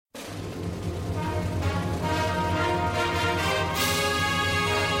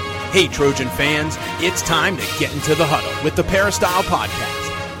Hey, Trojan fans, it's time to get into the huddle with the Peristyle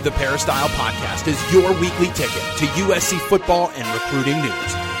Podcast. The Peristyle Podcast is your weekly ticket to USC football and recruiting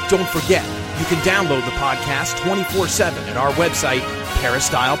news. Don't forget, you can download the podcast 24/7 at our website,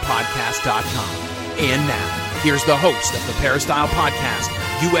 peristylepodcast.com. And now, here's the host of the Peristyle Podcast,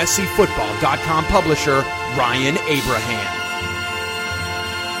 USCFootball.com publisher, Ryan Abraham.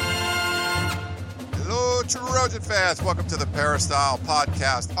 Trojan fans, welcome to the Peristyle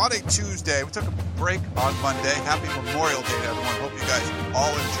Podcast on a Tuesday. We took a break on Monday. Happy Memorial Day to everyone. Hope you guys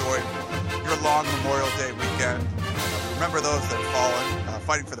all enjoyed your long Memorial Day weekend. Remember those that have fallen,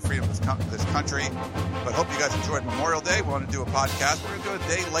 fighting for the freedom of this country. But hope you guys enjoyed Memorial Day. We want to do a podcast. We're going to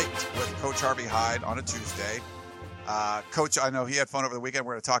do a day late with Coach Harvey Hyde on a Tuesday. Coach, I know he had fun over the weekend.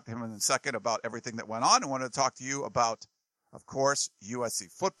 We're going to talk to him in a second about everything that went on. I want to talk to you about, of course, USC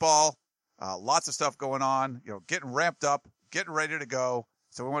football. Lots of stuff going on, getting ramped up, getting ready to go.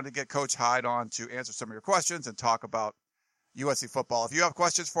 So we wanted to get Coach Hyde on to answer some of your questions and talk about USC football. If you have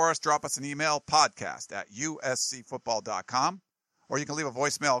questions for us, drop us an email, podcast@uscfootball.com, or you can leave a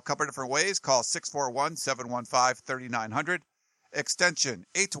voicemail a couple of different ways. Call 641-715-3900, extension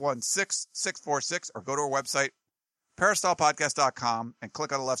 816-646, or go to our website, peristylepodcast.com, and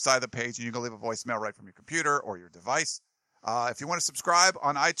click on the left side of the page, and you can leave a voicemail right from your computer or your device. If you want to subscribe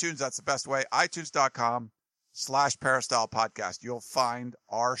on iTunes, that's the best way. iTunes.com/Peristyle Podcast. You'll find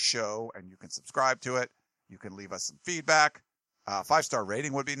our show and you can subscribe to it. You can leave us some feedback. 5-star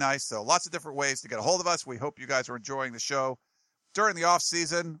rating would be nice. So lots of different ways to get a hold of us. We hope you guys are enjoying the show. During the off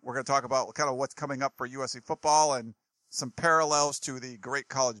season, we're going to talk about kind of what's coming up for USC football and some parallels to the great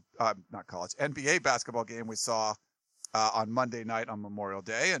NBA basketball game we saw on Monday night on Memorial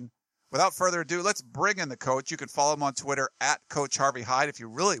Day. And without further ado, let's bring in the coach. You can follow him on Twitter @Coach Harvey Hyde if you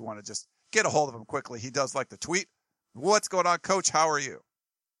really want to just get a hold of him quickly. He does like to tweet. What's going on, Coach? How are you?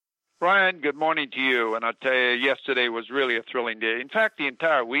 Brian, good morning to you. And I'll tell you, yesterday was really a thrilling day. In fact, the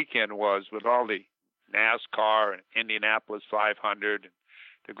entire weekend was, with all the NASCAR and Indianapolis 500, and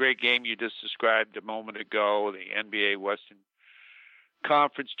the great game you just described a moment ago, the NBA Western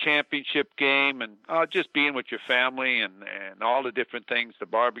Conference championship game, and just being with your family and all the different things, the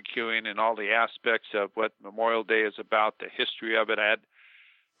barbecuing and all the aspects of what Memorial Day is about, the history of it. I had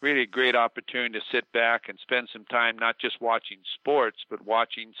really a great opportunity to sit back and spend some time not just watching sports, but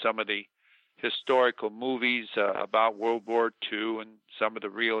watching some of the historical movies about World War II and some of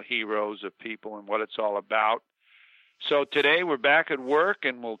the real heroes of people and what it's all about. So today we're back at work,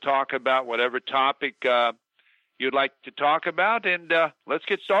 and we'll talk about whatever topic you'd like to talk about, and let's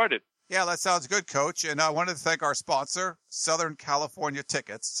get started. Yeah, that sounds good, Coach. And I wanted to thank our sponsor, Southern California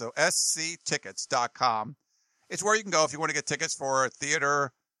Tickets. So sctickets.com. It's where you can go if you want to get tickets for a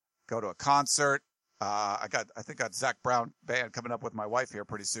theater, go to a concert. I think got Zach Brown band coming up with my wife here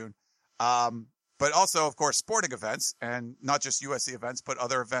pretty soon. But also, of course, sporting events, and not just USC events, but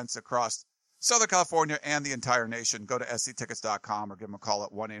other events across Southern California and the entire nation. Go to sctickets.com or give them a call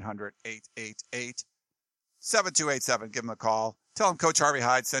at 1-800-888-7287. Give them a call. Tell them Coach Harvey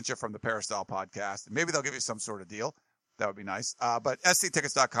Hyde sent you from the Peristyle Podcast. And maybe they'll give you some sort of deal. That would be nice. But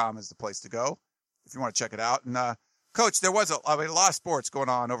sctickets.com is the place to go if you want to check it out. And, Coach, there was a lot of sports going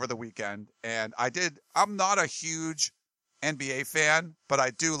on over the weekend. And I'm not a huge NBA fan, but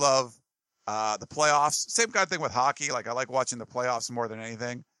I do love the playoffs. Same kind of thing with hockey. Like, I like watching the playoffs more than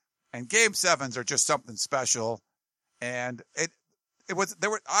anything. And Game 7s are just something special. And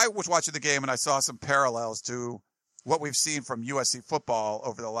I was watching the game and I saw some parallels to what we've seen from USC football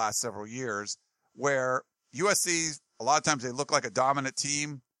over the last several years, where USC, a lot of times they look like a dominant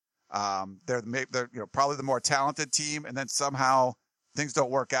team. They're probably the more talented team, and then somehow things don't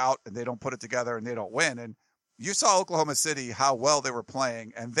work out and they don't put it together and they don't win. And you saw Oklahoma City, how well they were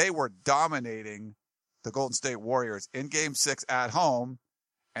playing, and they were dominating the Golden State Warriors in Game 6 at home,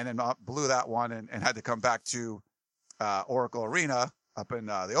 and then blew that one and had to come back to Oracle Arena up in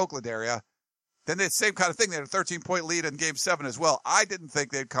the Oakland area. Then the same kind of thing. They had a 13-point lead in Game 7 as well. I didn't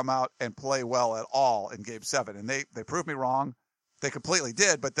think they'd come out and play well at all in Game 7, and they proved me wrong. They completely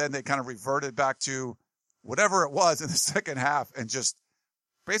did, but then they kind of reverted back to whatever it was in the second half and just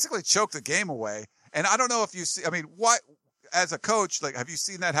basically choked the game away. And I don't know if you see, what, as a coach, like, have you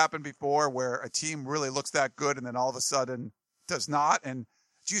seen that happen before where a team really looks that good and then all of a sudden does not? And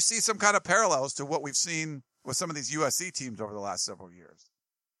do you see some kind of parallels to what we've seen with some of these USC teams over the last several years?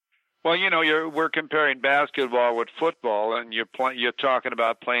 Well, we're comparing basketball with football, and you're talking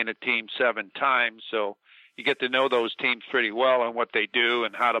about playing a team 7 times, so you get to know those teams pretty well and what they do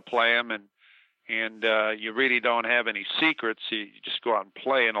and how to play them, and you really don't have any secrets. You just go out and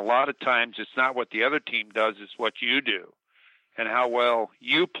play, and a lot of times it's not what the other team does, it's what you do. and how well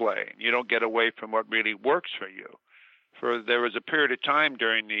you play. And you don't get away from what really works for you. There was a period of time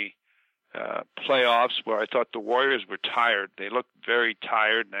during the playoffs where I thought the Warriors were tired. They looked very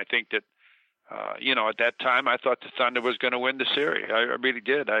tired, and I think that, at that time I thought the Thunder was going to win the series. I really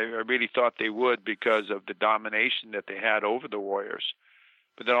did. I really thought they would because of the domination that they had over the Warriors.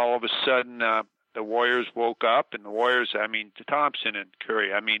 But then all of a sudden, the Warriors woke up, and the Warriors, Thompson and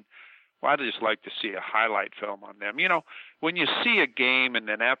Curry, I just like to see a highlight film on them. When you see a game and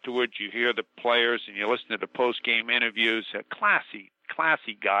then afterwards you hear the players and you listen to the post-game interviews, classy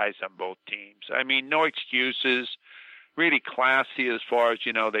guys on both teams. No excuses, really classy as far as,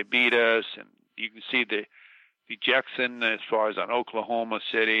 they beat us, and you can see the Jackson as far as on Oklahoma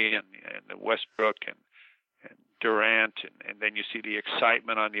City and the Westbrook and Durant, and then you see the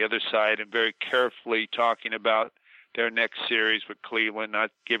excitement on the other side, and very carefully talking about their next series with Cleveland,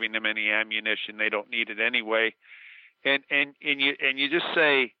 not giving them any ammunition. They don't need it anyway. And you just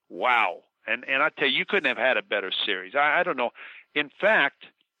say, wow. And I tell you couldn't have had a better series. I don't know. In fact,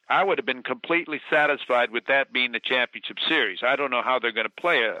 I would have been completely satisfied with that being the championship series. I don't know how they're going to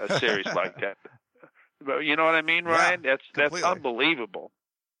play a series like that. But you know what I mean, Ryan? Yeah, that's unbelievable.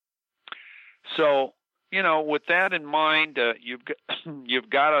 So, with that in mind, you've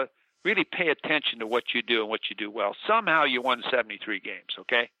got to really pay attention to what you do and what you do well. Somehow you won 73 games,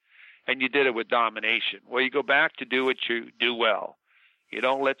 okay? And you did it with domination. Well, you go back to do what you do well. You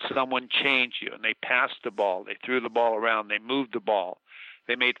don't let someone change you. And they passed the ball. They threw the ball around. They moved the ball.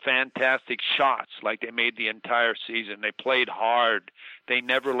 They made fantastic shots like they made the entire season. They played hard. They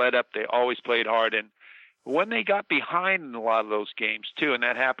never let up. They always played hard. And when they got behind in a lot of those games, too, and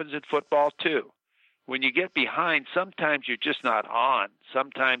that happens in football, too, when you get behind, sometimes you're just not on.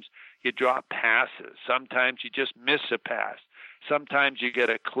 Sometimes you drop passes. Sometimes you just miss a pass. Sometimes you get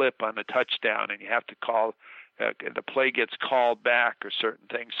a clip on a touchdown and you have to call, the play gets called back or certain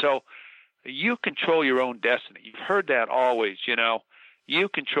things. So you control your own destiny. You've heard that always, You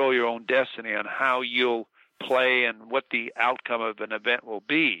control your own destiny on how you'll play and what the outcome of an event will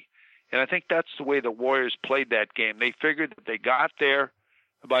be. And I think that's the way the Warriors played that game. They figured that they got there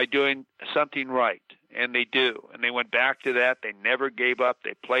by doing something right, and they do. And they went back to that. They never gave up.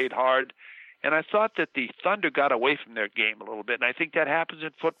 They played hard. And I thought that the Thunder got away from their game a little bit, and I think that happens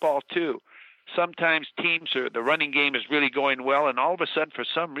in football too. Sometimes the running game is really going well, and all of a sudden, for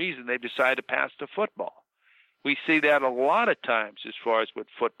some reason, they decide to pass the football. We see that a lot of times as far as with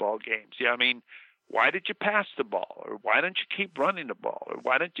football games. Why did you pass the ball? Or why don't you keep running the ball? Or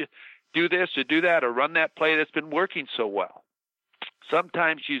why don't you do this or do that or run that play that's been working so well?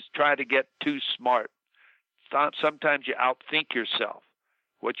 Sometimes you try to get too smart. Sometimes you outthink yourself.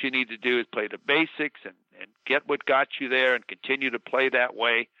 What you need to do is play the basics and get what got you there and continue to play that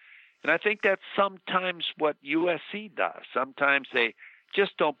way. And I think that's sometimes what USC does. Sometimes they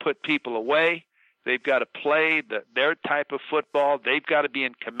just don't put people away. They've got to play their type of football. They've got to be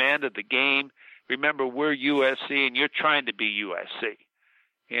in command of the game. Remember, we're USC, and you're trying to be USC.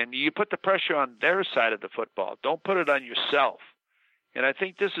 And you put the pressure on their side of the football. Don't put it on yourself. And I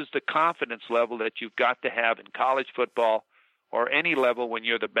think this is the confidence level that you've got to have in college football or any level when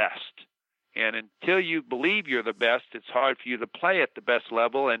you're the best. And until you believe you're the best, it's hard for you to play at the best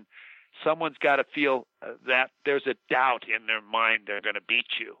level. And someone's got to feel that there's a doubt in their mind they're going to beat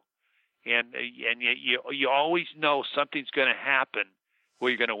you. And you always know something's going to happen where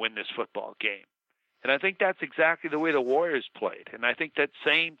you're going to win this football game. And I think that's exactly the way the Warriors played. And I think that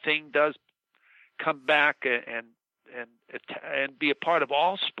same thing does come back and be a part of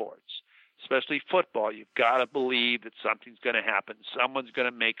all sports, especially football. You've got to believe that something's going to happen. Someone's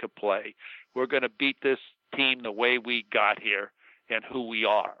going to make a play. We're going to beat this team the way we got here and who we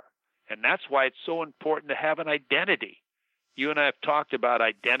are. And that's why it's so important to have an identity. You and I have talked about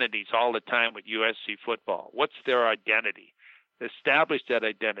identities all the time with USC football. What's their identity? Establish that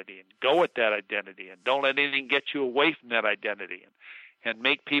identity and go with that identity, and don't let anything get you away from that identity, and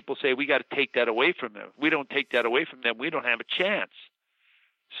make people say, we got to take that away from them. If we don't take that away from them, we don't have a chance.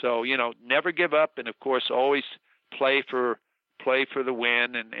 So, never give up, and of course, always play for the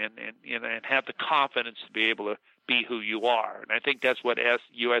win, and have the confidence to be able to be who you are. And I think that's what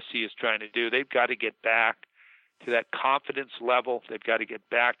USC is trying to do. They've got to get back to that confidence level. They've got to get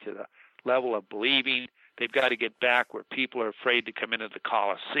back to the level of believing. They've got to get back where people are afraid to come into the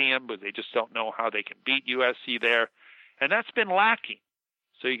Coliseum, but they just don't know how they can beat USC there. And that's been lacking.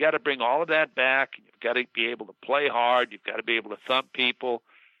 So you got to bring all of that back. You've got to be able to play hard. You've got to be able to thump people.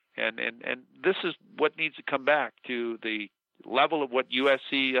 And this is what needs to come back to the level of what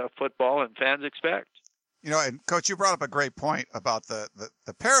USC football and fans expect. And Coach, you brought up a great point about the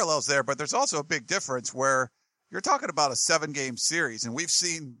parallels there, but there's also a big difference where you're talking about a 7-game series, and we've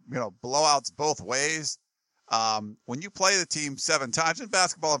seen, blowouts both ways. When you play the team 7 times, and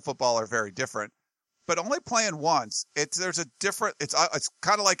basketball and football are very different, but only playing once, it's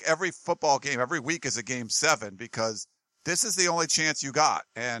kind of like every football game, every week is a game 7, because this is the only chance you got.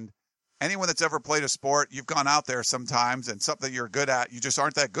 And anyone that's ever played a sport, you've gone out there sometimes and something you're good at, you just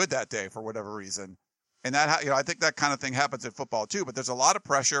aren't that good that day for whatever reason. And that, I think that kind of thing happens in football too, but there's a lot of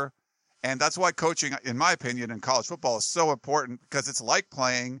pressure. And that's why coaching, in my opinion, in college football is so important, because it's like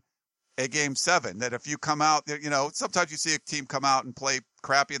playing a game 7, that if you come out, sometimes you see a team come out and play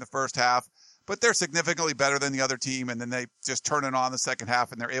crappy in the first half, but they're significantly better than the other team. And then they just turn it on the second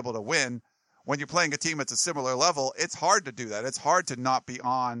half and they're able to win. When you're playing a team at a similar level, it's hard to do that. It's hard to not be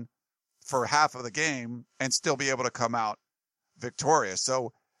on for half of the game and still be able to come out victorious.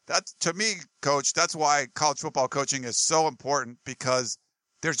 So that's, to me, Coach, that's why college football coaching is so important, because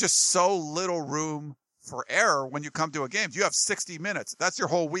there's just so little room for error when you come to a game. You have 60 minutes. That's your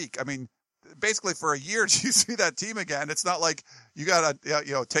whole week. I mean, basically for a year, you see that team again. It's not like you got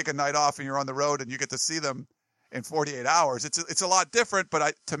to, take a night off and you're on the road and you get to see them in 48 hours. It's a lot different,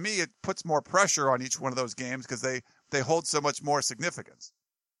 but to me, it puts more pressure on each one of those games because they hold so much more significance.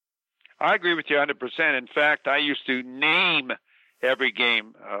 I agree with you 100%. In fact, I used to name every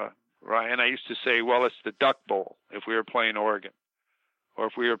game, Ryan. I used to say, well, it's the Duck Bowl if we were playing Oregon. Or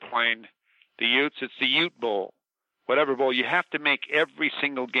if we were playing the Utes, it's the Ute Bowl. Whatever bowl, you have to make every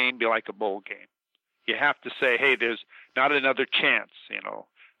single game be like a bowl game. You have to say, hey, there's not another chance,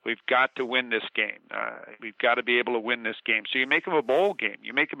 We've got to win this game. We've got to be able to win this game. So you make them a bowl game.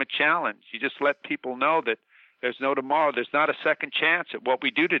 You make them a challenge. You just let people know that there's no tomorrow. There's not a second chance at what we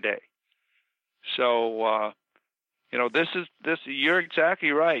do today. So, you're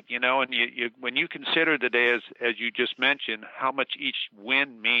exactly right, and when you consider the day, as you just mentioned, how much each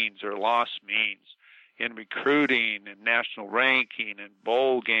win means or loss means in recruiting and national ranking and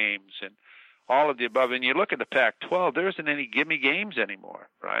bowl games and all of the above. And you look at the Pac-12, there isn't any gimme games anymore,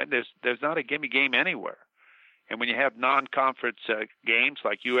 right? There's not a gimme game anywhere. And when you have non-conference games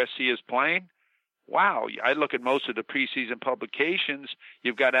like USC is playing, wow, I look at most of the preseason publications.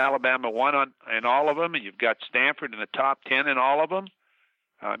 You've got Alabama in all of them, and you've got Stanford in the top 10 in all of them.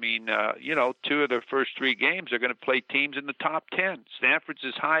 I mean, 2 of their first 3 games are going to play teams in the top 10. Stanford's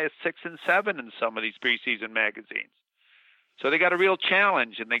as high as 6 and 7 in some of these preseason magazines. So they got a real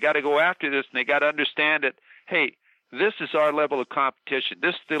challenge, and they got to go after this, and they got to understand that, hey, this is our level of competition.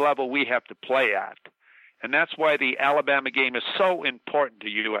 This is the level we have to play at. And that's why the Alabama game is so important to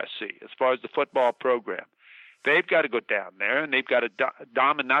USC as far as the football program. They've got to go down there, and they've got to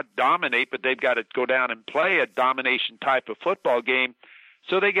not dominate, but they've got to go down and play a domination type of football game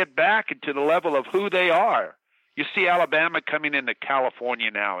so they get back into the level of who they are. You see Alabama coming into California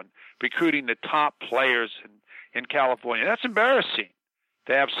now and recruiting the top players in California. That's embarrassing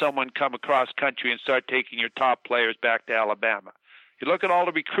to have someone come across country and start taking your top players back to Alabama. You look at all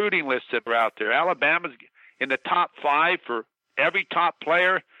the recruiting lists that are out there. Alabama's in the top 5 for every top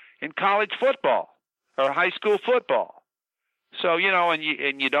player in college football or high school football. So,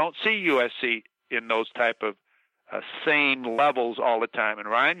 and you don't see USC in those type of same levels all the time. And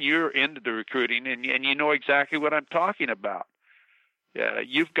Ryan, you're into the recruiting, and you know exactly what I'm talking about.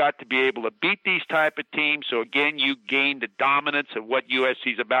 You've got to be able to beat these type of teams. So again, you gain the dominance of what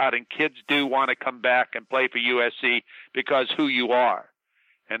USC's about, and kids do want to come back and play for USC because who you are.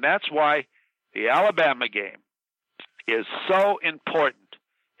 And that's why the Alabama game is so important,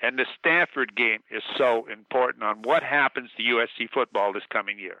 and the Stanford game is so important on what happens to USC football this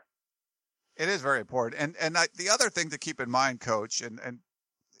coming year. It is very important. And the other thing to keep in mind, Coach, and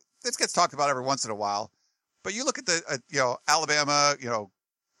this gets talked about every once in a while, but you look at the, Alabama,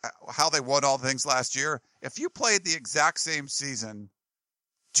 how they won all the things last year. If you played the exact same season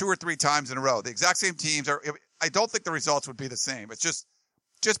 2 or 3 times in a row, the exact same teams, I don't think the results would be the same. It's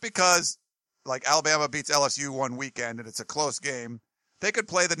just because, like, Alabama beats LSU one weekend and it's a close game, they could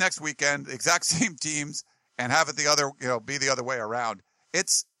play the next weekend the exact same teams and have it the other, be the other way around.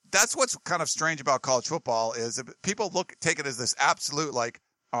 That's what's kind of strange about college football is that people take it as this absolute, like,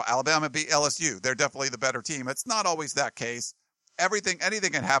 oh, Alabama beat LSU. They're definitely the better team. It's not always that case. Anything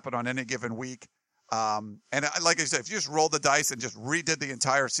can happen on any given week. And like I said, if you just rolled the dice and just redid the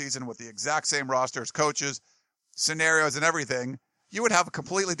entire season with the exact same rosters, coaches, scenarios, and everything, you would have a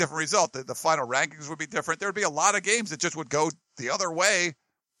completely different result. The final rankings would be different. There would be a lot of games that just would go the other way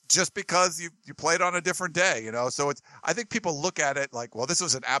just because you played on a different day, So I think people look at it like, well, this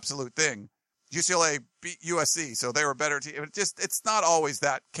was an absolute thing. UCLA beat USC, so they were a better team. It's not always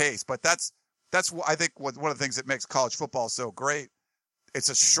that case, but that's I think one of the things that makes college football so great it's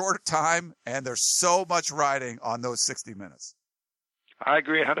a short time, and there's so much riding on those 60 minutes. I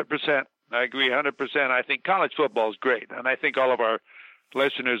agree 100%. I think college football is great, and I think all of our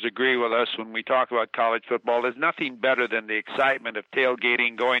listeners agree with us when we talk about college football. There's nothing better than the excitement of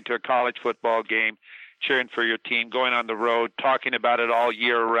tailgating, going to a college football game, cheering for your team, going on the road, talking about it all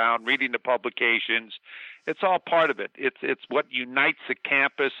year round, reading the publications. It's all part of it. It's what unites the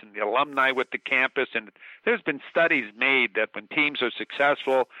campus and the alumni with the campus. And there's been studies made that when teams are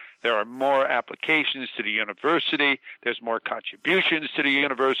successful, there are more applications to the university. There's more contributions to the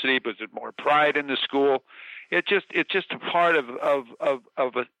university, but there's more pride in the school. It's just a part of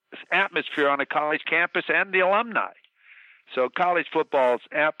an atmosphere on a college campus and the alumni. So college football is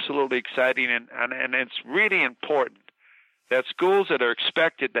absolutely exciting, and it's really important that schools that are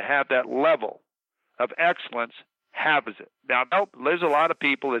expected to have that level of excellence have it. Now, there's a lot of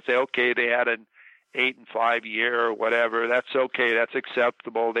people that say, okay, they had an 8-5 year or whatever. That's okay. That's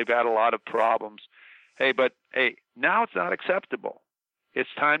acceptable. They've had a lot of problems. But now it's not acceptable. It's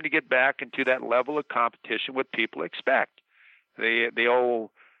time to get back into that level of competition what people expect. The old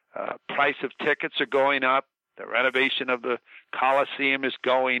price of tickets are going up. The renovation of the Coliseum is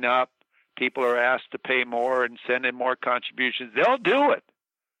going up. People are asked to pay more and send in more contributions. They'll do it.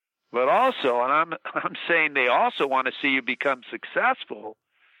 But also, and I'm saying they also want to see you become successful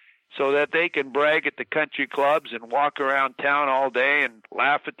so that they can brag at the country clubs and walk around town all day and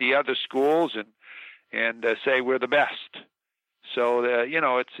laugh at the other schools and say we're the best. So,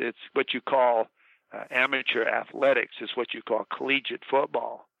 it's what you call amateur athletics. It's what you call collegiate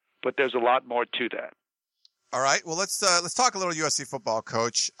football. But there's a lot more to that. All right. Well, let's talk a little USC football,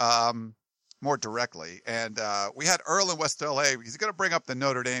 Coach, more directly. And we had Earl in West LA. He's going to bring up the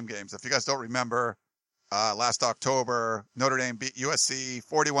Notre Dame games. If you guys don't remember, last October, Notre Dame beat USC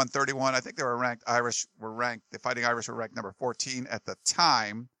 41-31. I think they were ranked. The Fighting Irish were ranked number 14 at the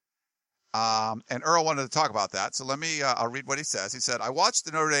time. And Earl wanted to talk about that. So I'll read what he says. He said, I watched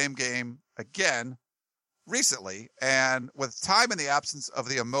the Notre Dame game again recently, and with time in the absence of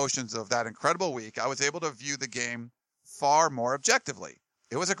the emotions of that incredible week, I was able to view the game far more objectively.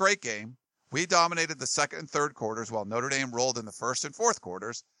 It was a great game. We dominated the second and third quarters while Notre Dame rolled in the first and fourth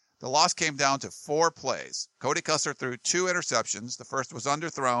quarters. The loss came down to 4 plays. Cody Custer threw 2 interceptions. The first was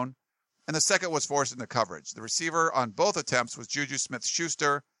underthrown, and the second was forced into coverage. The receiver on both attempts was Juju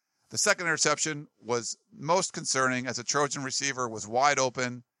Smith-Schuster. The second interception was most concerning as a Trojan receiver was wide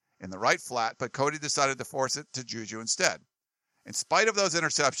open in the right flat, but Cody decided to force it to Juju instead. In spite of those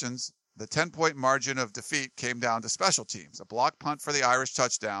interceptions, the 10-point margin of defeat came down to special teams, a block punt for the Irish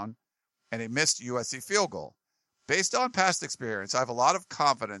touchdown, and a missed USC field goal. Based on past experience, I have a lot of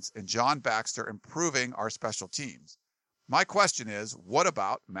confidence in John Baxter improving our special teams. My question is, what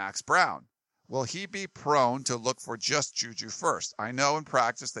about Max Brown? Will he be prone to look for just Juju first? I know in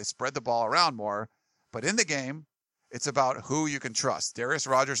practice they spread the ball around more, but in the game, it's about who you can trust. Darius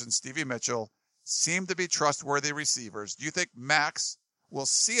Rogers and Stevie Mitchell seem to be trustworthy receivers. Do you think Max will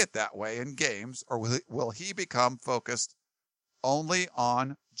see it that way in games, or will he become focused only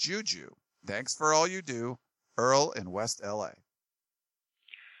on Juju? Thanks for all you do, Earl in West LA.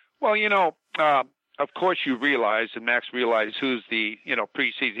 Well, of course you realize, and Max realized who's the,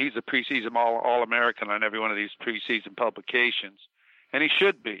 preseason. He's a preseason All-American on every one of these preseason publications. And he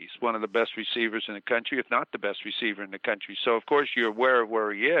should be. He's one of the best receivers in the country, if not the best receiver in the country. So, of course, you're aware of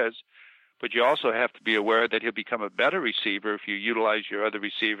where he is, but you also have to be aware that he'll become a better receiver if you utilize your other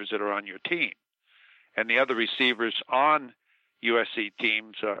receivers that are on your team. And the other receivers on USC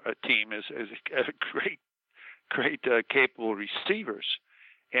team is great, capable receivers.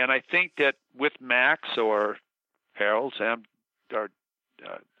 And I think that with Max or Harold, Sam, or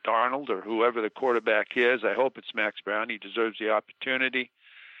Darnold, or whoever the quarterback is, I hope it's Max Brown. He deserves the opportunity.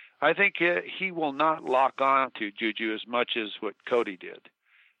 I think he will not lock on to Juju as much as what Cody did,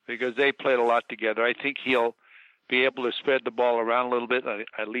 because they played a lot together. I think he'll be able to spread the ball around a little bit.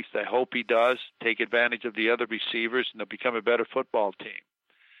 At least I hope he does, take advantage of the other receivers, and they'll become a better football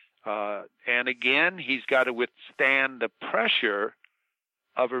team. And again, he's got to withstand the pressure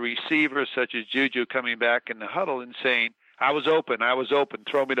of a receiver such as Juju coming back in the huddle and saying, I was open,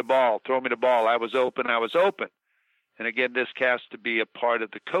 throw me the ball, I was open. And again, this has to be a part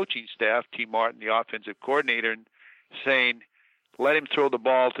of the coaching staff, T. Martin, the offensive coordinator, and saying, let him throw the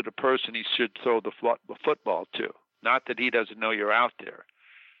ball to the person he should throw the football to, not that he doesn't know you're out there.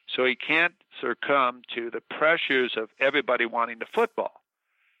 So he can't succumb to the pressures of everybody wanting the football,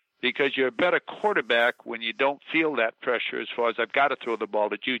 because you're a better quarterback when you don't feel that pressure as far as I've got to throw the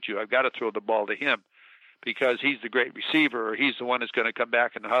ball to Juju, I've got to throw the ball to him, because he's the great receiver, or he's the one that's going to come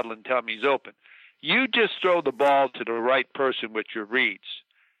back in the huddle and tell me he's open. You just throw the ball to the right person with your reads,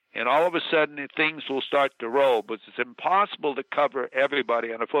 and all of a sudden things will start to roll. But it's impossible to cover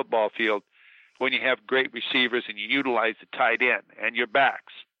everybody on a football field when you have great receivers and you utilize the tight end and your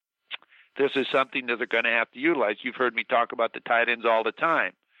backs. This is something that they're going to have to utilize. You've heard me talk about the tight ends all the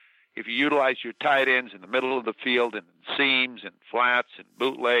time. If you utilize your tight ends in the middle of the field and in seams and flats and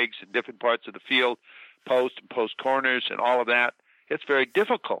bootlegs and different parts of the field, post and post corners and all of that, it's very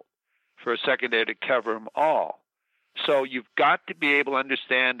difficult for a secondary to cover them all. So you've got to be able to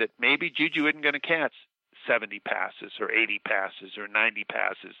understand that maybe Juju isn't going to catch 70 passes or 80 passes or 90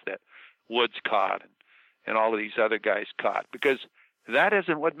 passes that Woods caught and all of these other guys caught, because that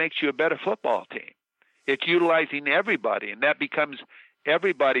isn't what makes you a better football team. It's utilizing everybody, and that becomes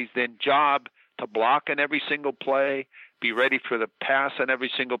everybody's then job to block on every single play, be ready for the pass on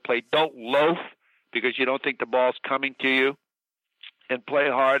every single play. Don't loaf because you don't think the ball's coming to you, and play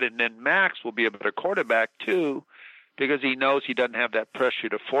hard. And then Max will be a better quarterback too, because he knows he doesn't have that pressure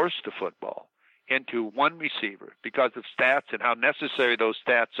to force the football into one receiver because of stats and how necessary those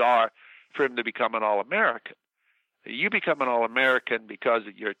stats are for him to become an All-American. You become an All-American because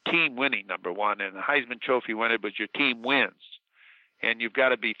of your team winning, number one, and the Heisman Trophy winner, but your team wins. And you've got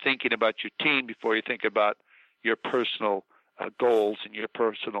to be thinking about your team before you think about your personal goals and your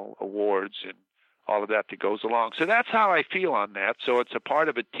personal awards and all of that goes along. So that's how I feel on that. So it's a part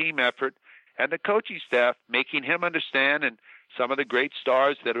of a team effort, and the coaching staff making him understand, and some of the great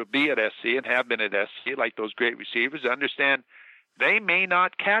stars that will be at SC and have been at SC, like those great receivers, understand they may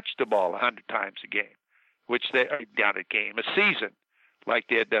not catch the ball 100 times a game, which they are down a game, a season, like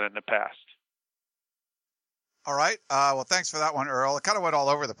they had done in the past. All right. Well, thanks for that one, Earl. It kind of went all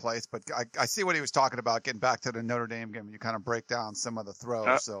over the place, but I see what he was talking about, getting back to the Notre Dame game. You kind of break down some of the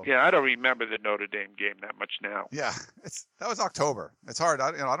throws. Yeah, I don't remember the Notre Dame game that much now. Yeah, that was October. It's hard.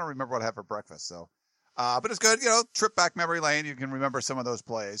 I don't remember what I had for breakfast. So, but it's good. Trip back memory lane. You can remember some of those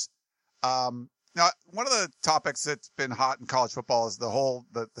plays. Now, one of the topics that's been hot in college football is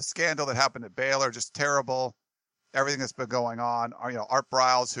the scandal that happened at Baylor. Just terrible. Everything that's been going on. Art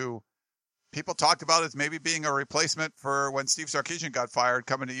Briles, who people talked about as maybe being a replacement for when Steve Sarkisian got fired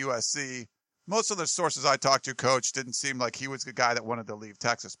coming to USC. Most of the sources I talked to, Coach, didn't seem like he was the guy that wanted to leave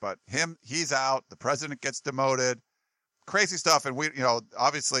Texas, but he's out. The president gets demoted. Crazy stuff. And we,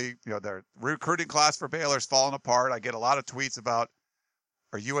 obviously, their recruiting class for Baylor's falling apart. I get a lot of tweets about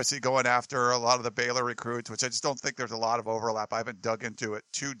are USC going after a lot of the Baylor recruits, which I just don't think there's a lot of overlap. I haven't dug into it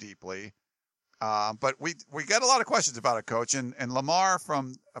too deeply. But we get a lot of questions about it, Coach. And Lamar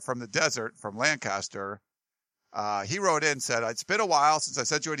from the desert, from Lancaster, he wrote in and said, it's been a while since I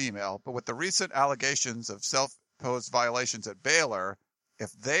sent you an email, but with the recent allegations of self-imposed violations at Baylor,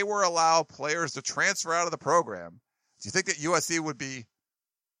 if they were allow players to transfer out of the program, do you think that USC would be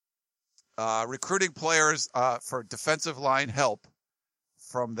recruiting players for defensive line help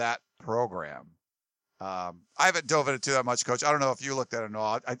from that program? I haven't dove into that much, Coach. I don't know if you looked at it or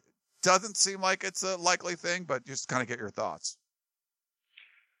not. It doesn't seem like it's a likely thing, but just kind of get your thoughts.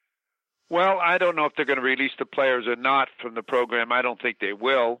 Well, I don't know if they're going to release the players or not from the program. I don't think they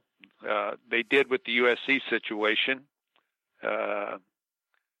will. They did with the USC situation.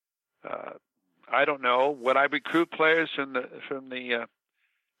 I don't know. Would I recruit players from the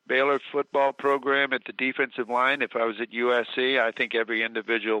Baylor football program at the defensive line if I was at USC? I think every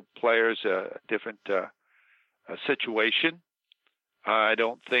individual player is a different situation. I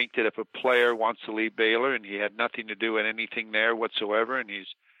don't think that if a player wants to leave Baylor and he had nothing to do with anything there whatsoever, and he's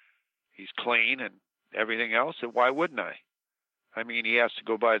clean and everything else, then why wouldn't I? I mean, he has to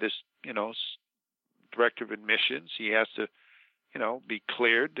go by this, director of admissions. He has to, be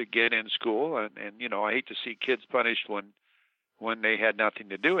cleared to get in school. And I hate to see kids punished when they had nothing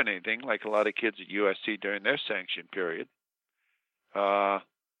to do with anything, like a lot of kids at USC during their sanction period. Yeah,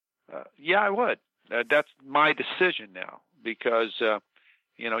 I would. That's my decision now, because,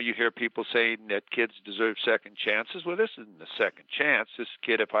 you hear people saying that kids deserve second chances. Well, this isn't a second chance. This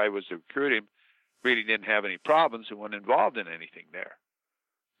kid, if I was to recruit him, really didn't have any problems and wasn't involved in anything there.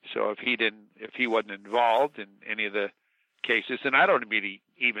 So if he wasn't involved in any of the cases, and I don't really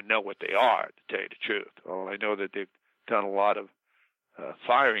even know what they are, to tell you the truth. Well, I know that they've done a lot of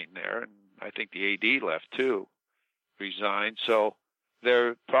firing there, and I think the AD left too, resigned. So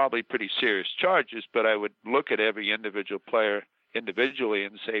they're probably pretty serious charges, but I would look at every individual player individually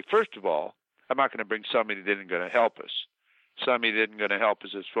and say, first of all, I'm not going to bring somebody that isn't going to help us. Somebody that isn't going to help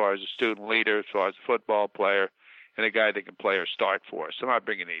us as far as a student leader, as far as a football player, and a guy that can play or start for us. I'm not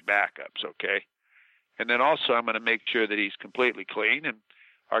bringing any backups, okay? And then also I'm going to make sure that he's completely clean, and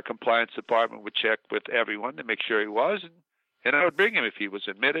our compliance department would check with everyone to make sure he was, and And I would bring him if he was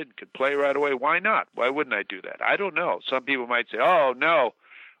admitted and could play right away. Why not? Why wouldn't I do that? I don't know. Some people might say, oh, no.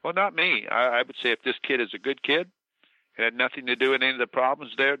 Well, not me. I would say if this kid is a good kid, it had nothing to do with any of the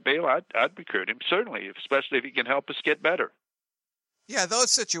problems there at Baylor, I'd recruit him, certainly, especially if he can help us get better. Yeah, those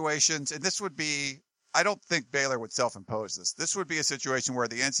situations, and this would be, I don't think Baylor would self-impose this. This would be a situation where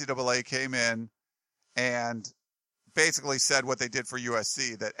the NCAA came in and basically said what they did for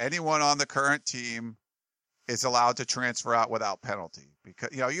USC, that anyone on the current team is allowed to transfer out without penalty. Because,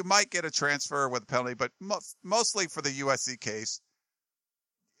 you might get a transfer with a penalty, but mostly for the USC case.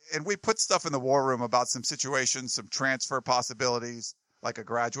 And we put stuff in the war room about some situations, some transfer possibilities, like a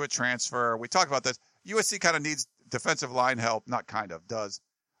graduate transfer. We talked about this. USC kind of needs defensive line help, does,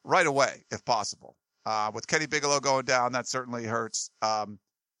 right away, if possible. With Kenny Bigelow going down, that certainly hurts.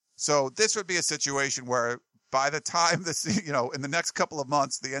 So this would be a situation where by the time in the next couple of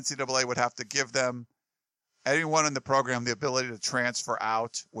months, the NCAA would have to give them, anyone in the program, the ability to transfer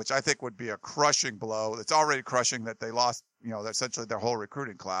out, which I think would be a crushing blow. It's already crushing that they lost, essentially their whole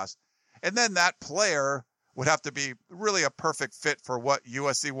recruiting class. And then that player would have to be really a perfect fit for what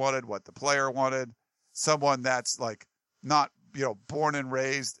USC wanted, what the player wanted, someone that's like not, born and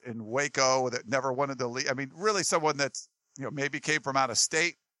raised in Waco, that never wanted to leave. I mean, really someone that's, maybe came from out of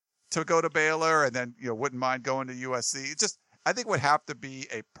state to go to Baylor and then, wouldn't mind going to USC. I think would have to be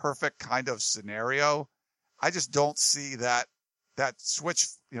a perfect kind of scenario. I just don't see that switch,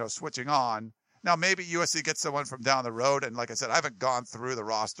 switching on. Now, maybe USC gets someone from down the road. And like I said, I haven't gone through the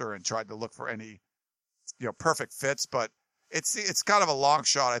roster and tried to look for any, perfect fits, but it's kind of a long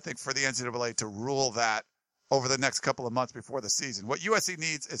shot, I think, for the NCAA to rule that over the next couple of months before the season. What USC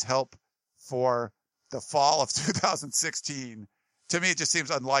needs is help for the fall of 2016. To me, it just seems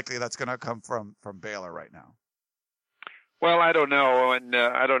unlikely that's going to come from Baylor right now. Well, I don't know, and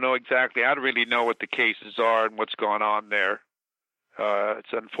I don't know exactly. I don't really know what the cases are and what's going on there.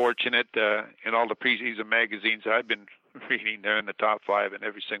 It's unfortunate. In all the preseason magazines I've been reading, they're in the top 5 in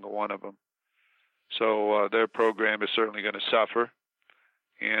every single one of them. So their program is certainly going to suffer.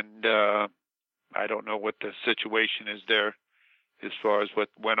 And I don't know what the situation is there as far as what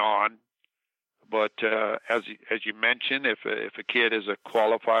went on. But as you mentioned, if a kid is a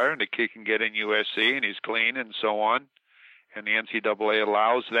qualifier and the kid can get in USC and he's clean and so on, and the NCAA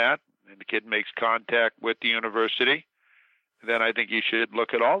allows that, and the kid makes contact with the university, then I think you should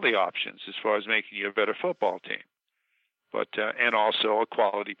look at all the options as far as making you a better football team. But and also a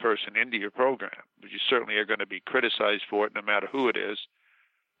quality person into your program. But you certainly are going to be criticized for it, no matter who it is,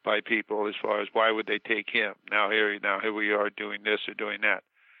 by people as far as why would they take him? Now here we are doing this or doing that.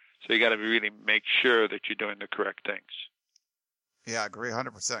 So you got to really make sure that you're doing the correct things. Yeah, I agree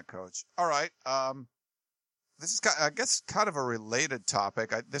 100%, Coach. All right. This is, I guess, kind of a related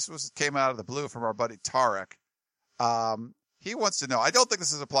topic. This came out of the blue from our buddy Tarek. He wants to know, I don't think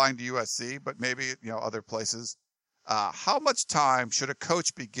this is applying to USC, but maybe, other places. How much time should a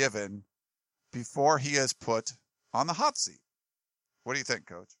coach be given before he is put on the hot seat? What do you think,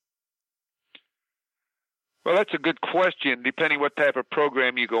 Coach? Well, that's a good question, depending what type of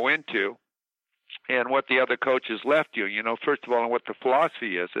program you go into and what the other coaches left you. First of all, and what the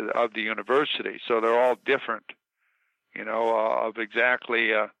philosophy is of the university. So they're all different, of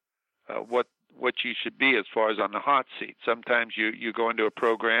exactly what you should be as far as on the hot seat. Sometimes you go into a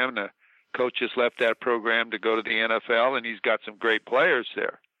program, and the coach has left that program to go to the NFL, and he's got some great players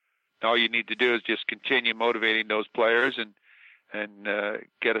there. All you need to do is just continue motivating those players and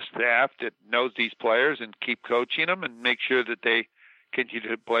get a staff that knows these players and keep coaching them and make sure that they continue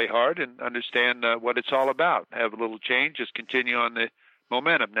to play hard and understand what it's all about. Have a little change, just continue on the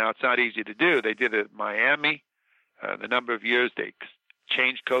momentum. Now, it's not easy to do. They did it at Miami. The number of years they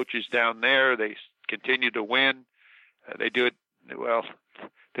changed coaches down there. They continue to win. They do it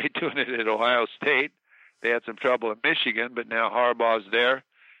at Ohio State. They had some trouble at Michigan, but now Harbaugh's there.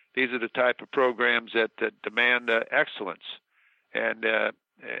 These are the type of programs that demand excellence. And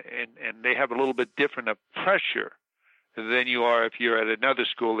they have a little bit different of pressure than you are if you're at another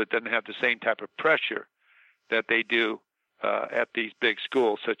school that doesn't have the same type of pressure that they do at these big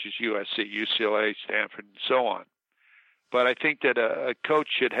schools such as USC, UCLA, Stanford, and so on. But I think that a coach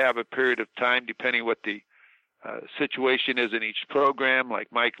should have a period of time, depending what the situation is in each program, like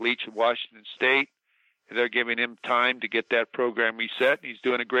Mike Leach at Washington State. They're giving him time to get that program reset, and he's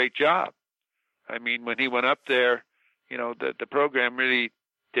doing a great job. I mean, when he went up there, the program really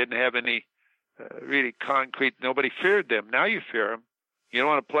didn't have any really concrete. Nobody feared them. Now you fear them. You don't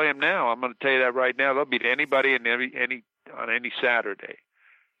want to play them now. I'm going to tell you that right now. They'll beat anybody on any Saturday.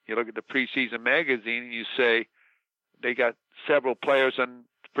 You look at the preseason magazine and you say they got several players on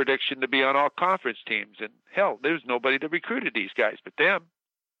prediction to be on all conference teams. And hell, there's nobody that recruited these guys but them.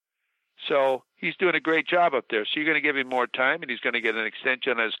 So he's doing a great job up there. So you're going to give him more time, and he's going to get an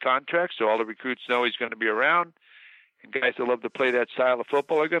extension on his contract, so all the recruits know he's going to be around. And guys that love to play that style of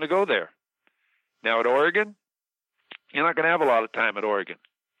football are going to go there. Now at Oregon, you're not going to have a lot of time at Oregon.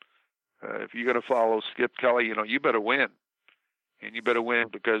 If you're going to follow Skip Kelly, you better win. And you better win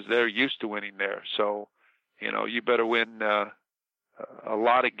because they're used to winning there. So, you better win a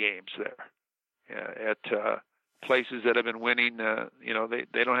lot of games there. At places that have been winning,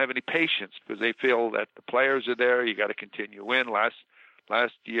 they don't have any patience because they feel that the players are there. You got to continue to win.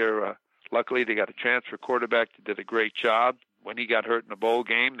 Last year, luckily, they got a transfer quarterback that did a great job. When he got hurt in the bowl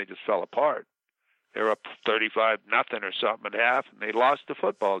game, they just fell apart. They were up 35-0 or something at half, and they lost the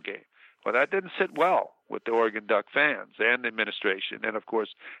football game. Well, that didn't sit well with the Oregon Duck fans and the administration, and, of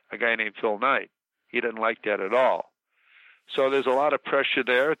course, a guy named Phil Knight. He didn't like that at all. So there's a lot of pressure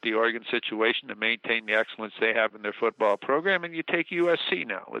there at the Oregon situation to maintain the excellence they have in their football program. And you take USC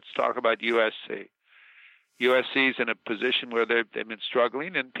now. Let's talk about USC. USC's in a position where they've been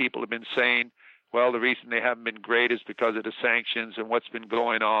struggling, and people have been saying, well, the reason they haven't been great is because of the sanctions and what's been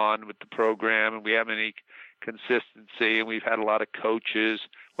going on with the program, and we haven't any consistency, and we've had a lot of coaches.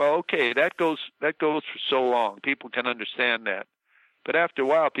 Well, okay, that goes for so long. People can understand that. But after a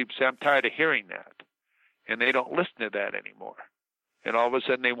while, people say, I'm tired of hearing that. And they don't listen to that anymore. And all of a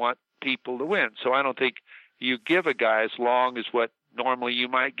sudden they want people to win. So I don't think you give a guy as long as what normally you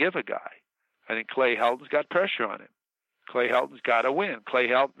might give a guy. I think Clay Helton's got pressure on him. Clay Helton's got to win. Clay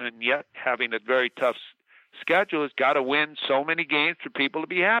Helton, and yet having a very tough schedule, has got to win so many games for people to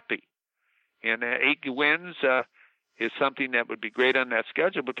be happy. And 8 wins is something that would be great on that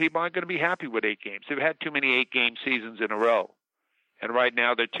schedule, but people aren't going to be happy with 8 games. They've had too many 8-game seasons in a row. And right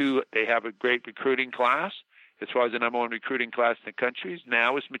now, they have a great recruiting class. As far as the number one recruiting class in the country,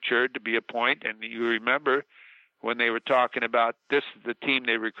 now it's matured to be a point. And you remember when they were talking about this is the team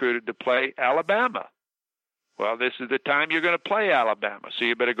they recruited to play Alabama. Well, this is the time you're going to play Alabama, so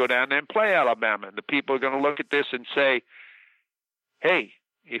you better go down there and play Alabama. And the people are going to look at this and say, hey,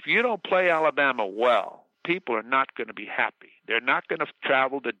 if you don't play Alabama well, people are not going to be happy. They're not going to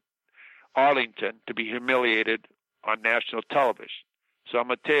travel to Arlington to be humiliated on national television. So I'm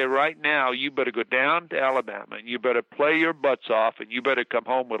going to tell you right now, you better go down to Alabama, and you better play your butts off, and you better come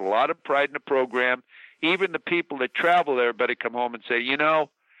home with a lot of pride in the program. Even the people that travel there better come home and say,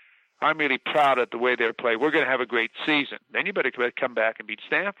 I'm really proud of the way they're playing. We're going to have a great season. Then you better come back and beat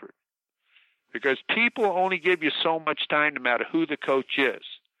Stanford. Because people only give you so much time no matter who the coach is.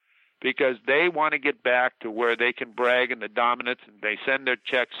 Because they want to get back to where they can brag in the dominance, and they send their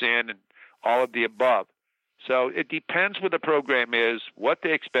checks in and all of the above. So it depends what the program is, what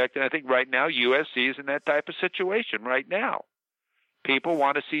they expect. And I think right now USC is in that type of situation right now. People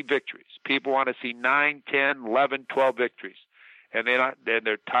want to see victories. People want to see 9, 10, 11, 12 victories. And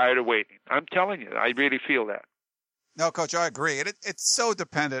they're tired of waiting. I'm telling you, I really feel that. No, Coach, I agree. It's so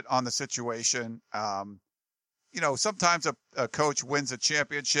dependent on the situation. Sometimes a coach wins a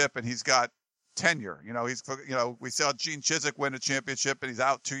championship and he's got tenure. We saw Gene Chizik win a championship and he's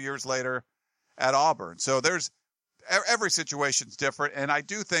out 2 years later at Auburn. So every situation's different. And I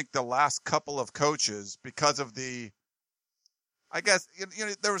do think the last couple of coaches, because of there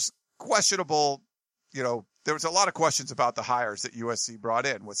was questionable, there was a lot of questions about the hires that USC brought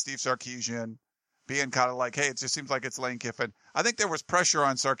in with Steve Sarkisian being kind of like, hey, it just seems like it's Lane Kiffin. I think there was pressure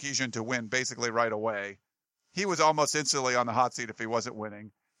on Sarkisian to win basically right away. He was almost instantly on the hot seat if he wasn't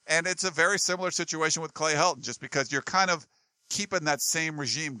winning. And it's a very similar situation with Clay Helton, just because you're kind of keeping that same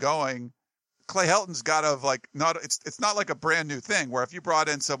regime going. Clay Helton's got to it's not like a brand new thing where if you brought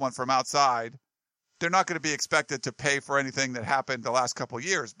in someone from outside, they're not going to be expected to pay for anything that happened the last couple of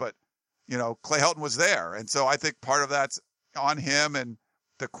years. But, Clay Helton was there. And so I think part of that's on him, and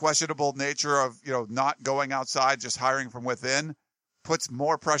the questionable nature of, not going outside, just hiring from within puts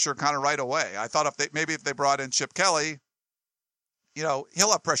more pressure kind of right away. I thought if they brought in Chip Kelly, he'll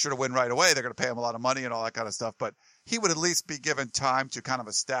have pressure to win right away. They're going to pay him a lot of money and all that kind of stuff, but he would at least be given time to kind of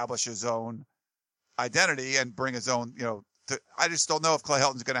establish his own identity and bring his own, I just don't know if Clay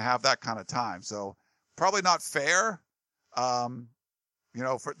Helton's going to have that kind of time. So probably not fair.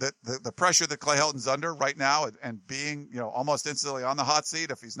 For the pressure that Clay Helton's under right now and being, almost instantly on the hot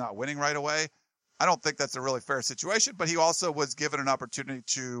seat if he's not winning right away, I don't think that's a really fair situation. But he also was given an opportunity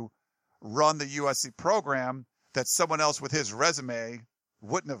to run the USC program that someone else with his resume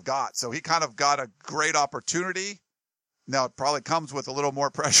wouldn't have got. So he kind of got a great opportunity. Now it probably comes with a little more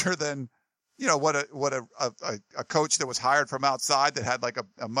pressure than, what a coach that was hired from outside that had like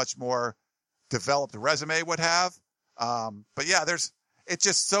a much more developed resume would have. But yeah, It's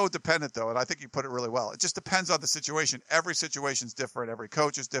just so dependent, though, and I think you put it really well. It just depends on the situation. Every situation's different. Every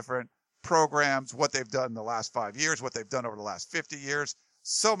coach is different. Programs, what they've done in the last 5 years, what they've done over the last 50 years.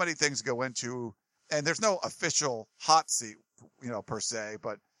 So many things go into, and there's no official hot seat, per se,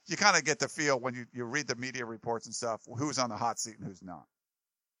 but you kind of get the feel when you read the media reports and stuff, who's on the hot seat and who's not.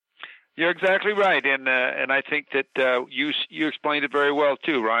 You're exactly right, and I think that you explained it very well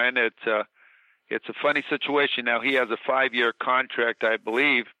too, Ryan. It's a funny situation. Now, he has a 5-year contract, I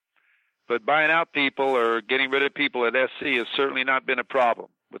believe, but buying out people or getting rid of people at SC has certainly not been a problem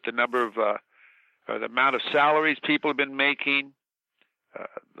with the number of the amount of salaries people have been making,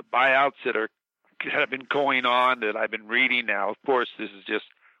 the buyouts that have been going on that I've been reading now. Of course, this is just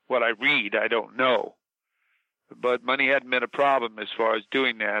what I read. I don't know. But money hadn't been a problem as far as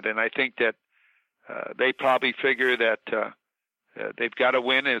doing that, and I think that they probably figure that they've got to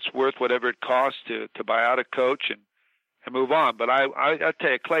win, and it's worth whatever it costs to buy out a coach and move on. But I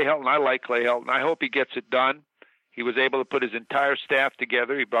tell you, Clay Helton, I like Clay Helton. I hope he gets it done. He was able to put his entire staff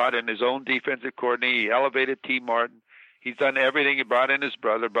together. He brought in his own defensive coordinator. He elevated T. Martin. He's done everything. He brought in his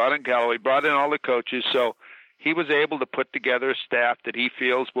brother, brought in Callaway, brought in all the coaches. So he was able to put together a staff that he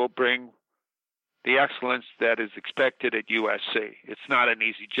feels will bring the excellence that is expected at USC. It's not an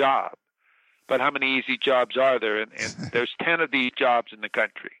easy job. But how many easy jobs are there? And there's 10 of these jobs in the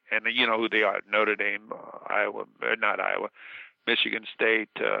country. And you know who they are: Notre Dame, Michigan State,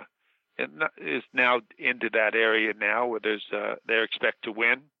 is now into that area now where they expect to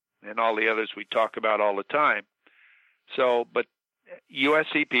win, and all the others we talk about all the time. So, but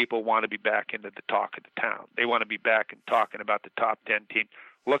USC people want to be back into the talk of the town. They want to be back and talking about the top 10 team.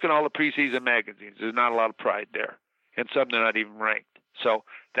 Look at all the preseason magazines. There's not a lot of pride there, and some they're not even ranked. So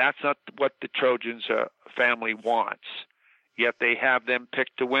that's not what the Trojans family wants. Yet they have them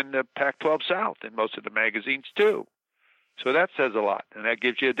picked to win the Pac-12 South in most of the magazines too. So that says a lot, and that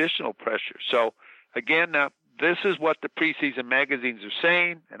gives you additional pressure. So again, this is what the preseason magazines are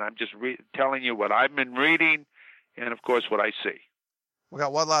saying, and I'm just telling you what I've been reading, and of course what I see. We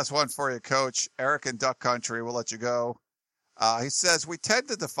got one last one for you, Coach. Eric in Duck Country. We'll let you go. He says, we tend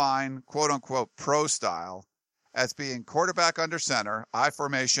to define quote-unquote pro style as being quarterback under center, I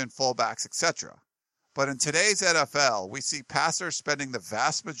formation, fullbacks, etc. But in today's NFL, we see passers spending the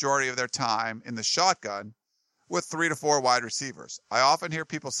vast majority of their time in the shotgun with 3 to 4 wide receivers. I often hear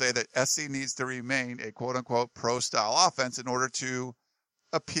people say that SC needs to remain a quote-unquote pro-style offense in order to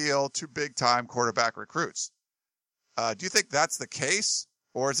appeal to big-time quarterback recruits. Do you think that's the case,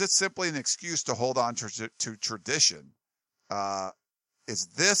 or is it simply an excuse to hold on to tradition? Is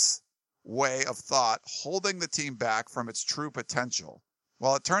this way of thought holding the team back from its true potential?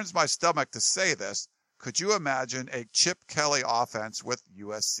 Well, it turns my stomach to say this. Could you imagine a Chip Kelly offense with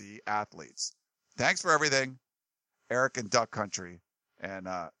USC athletes? Thanks for everything, Eric in Duck Country. And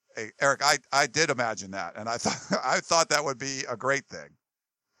hey, Eric, I did imagine that, and I thought that would be a great thing.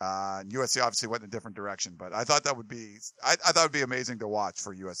 USC obviously went in a different direction, but I thought that would be I thought it would be amazing to watch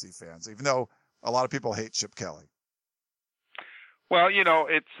for USC fans, even though a lot of people hate Chip Kelly. Well, you know,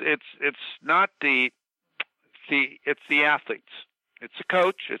 it's not it's the athletes. It's the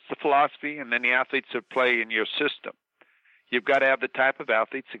coach, it's the philosophy, and then the athletes that play in your system. You've got to have the type of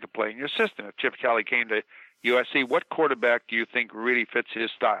athletes that can play in your system. If Chip Kelly came to USC, what quarterback do you think really fits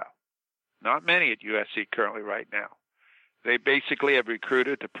his style? Not many at USC currently right now. They basically have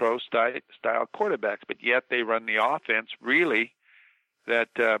recruited the pro-style quarterbacks, but yet they run the offense really that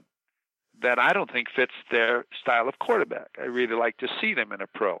I don't think fits their style of quarterback. I really like to see them in a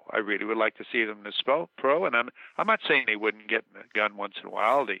pro. I really would like to see them in a pro, and I'm not saying they wouldn't get in the gun once in a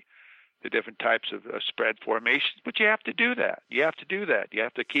while, the different types of spread formations, but you have to do that. You have to do that. You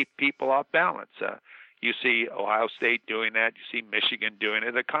have to keep people off balance. You see Ohio State doing that. You see Michigan doing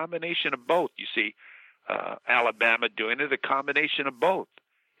it, a combination of both. You see Alabama doing it, a combination of both.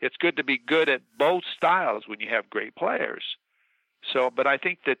 It's good to be good at both styles when you have great players. So, but I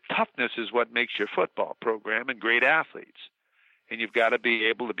think that toughness is what makes your football program and great athletes. And you've got to be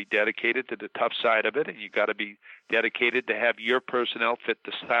able to be dedicated to the tough side of it, and you've got to be dedicated to have your personnel fit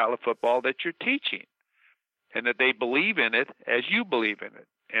the style of football that you're teaching, and that they believe in it as you believe in it,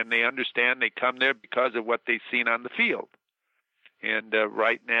 and they understand they come there because of what they've seen on the field. And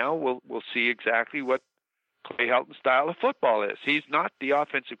right now, we'll see exactly what Clay Helton's style of football is. He's not the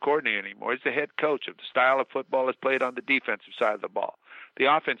offensive coordinator anymore. He's the head coach of the style of football that's played on the defensive side of the ball, the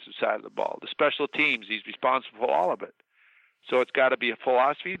offensive side of the ball, the special teams. He's responsible for all of it. So it's got to be a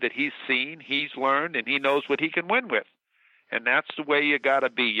philosophy that he's seen, he's learned, and he knows what he can win with. And that's the way you got to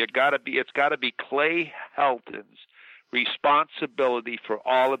be. It's got to be Clay Helton's responsibility for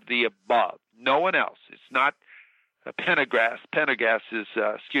all of the above. No one else. It's not Pendergast is,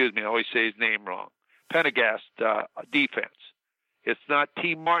 I always say his name wrong. Pendergast defense. It's not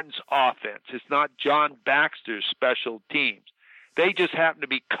T. Martin's offense. It's not John Baxter's special teams. They just happen to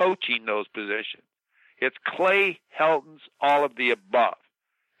be coaching those positions. It's Clay Helton's all of the above,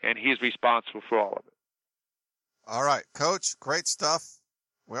 and he's responsible for all of it. All right, Coach, great stuff.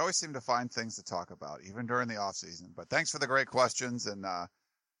 We always seem to find things to talk about, even during the off season. But thanks for the great questions and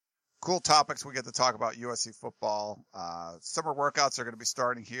cool topics. We get to talk about USC football. Summer workouts are going to be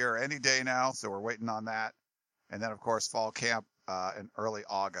starting here any day now, so we're waiting on that. And then, of course, fall camp in early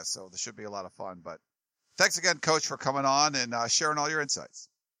August. So this should be a lot of fun. But thanks again, Coach, for coming on and sharing all your insights.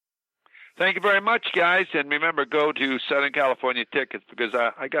 Thank you very much, guys. And remember, go to Southern California Tickets because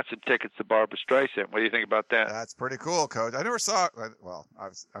I got some tickets to Barbra Streisand. What do you think about that? That's pretty cool, Coach. I never saw it. Well,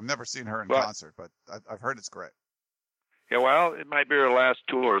 I've never seen her in concert, but I've heard it's great. Yeah, well, it might be her last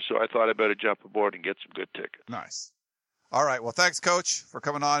tour, so I thought I better jump aboard and get some good tickets. Nice. All right. Well, thanks, Coach, for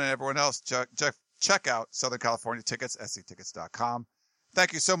coming on, and everyone else. Check out Southern California Tickets, sctickets.com.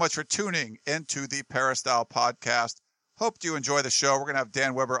 Thank you so much for tuning into the Peristyle Podcast. Hope you enjoy the show. We're going to have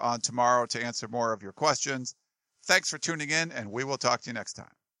Dan Weber on tomorrow to answer more of your questions. Thanks for tuning in, and we will talk to you next time.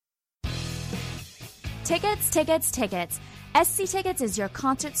 Tickets, tickets, tickets. SC Tickets is your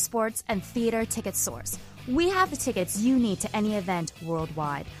concert, sports, and theater ticket source. We have the tickets you need to any event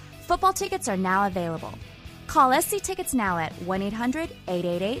worldwide. Football tickets are now available. Call SC Tickets now at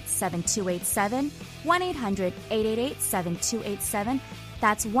 1-800-888-7287, 1-800-888-7287.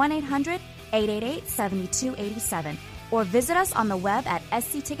 That's 1-800-888-7287. Or visit us on the web at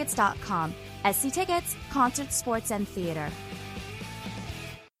sctickets.com. SC Tickets, concert, sports, and theater.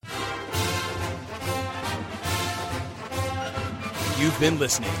 You've been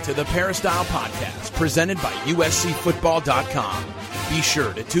listening to the Peristyle Podcast, presented by USCFootball.com. Be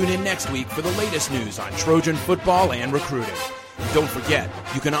sure to tune in next week for the latest news on Trojan football and recruiting. Don't forget,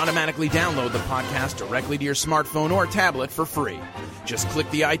 you can automatically download the podcast directly to your smartphone or tablet for free. Just click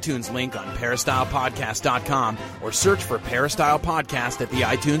the iTunes link on peristylepodcast.com or search for Peristyle Podcast at the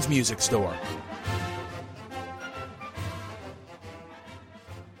iTunes Music Store.